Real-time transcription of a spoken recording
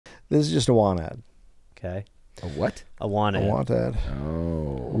This is just a want ad. Okay. A what? A want ad. A want ad.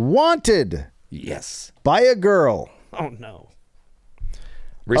 Oh. Wanted Yes. by a girl. Oh, no.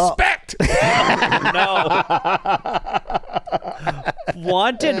 Respect. No.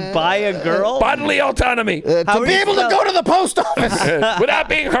 Wanted by a girl? Bodily autonomy. To be able to go to the post office. Without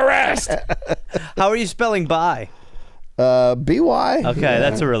being harassed. How are you spelling by? B-Y. Okay,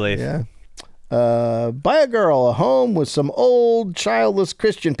 that's a relief. Yeah. By a girl, a home with some old, childless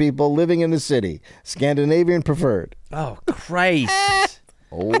Christian people living in the city. Scandinavian preferred. Oh, Christ.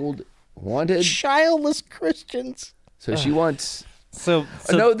 Old, wanted. Childless Christians. So she wants... So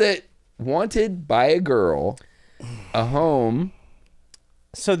no, that wanted by a girl, a home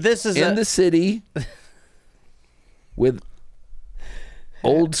so this is in the city with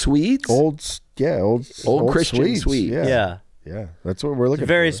old Swedes. Old Christian Swedes. Yeah. Yeah, that's what we're looking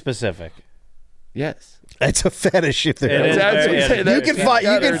very for. specific. Yes. It's a fetish if there is. That's what I'm saying. You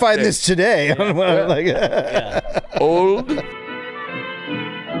can find this today. Old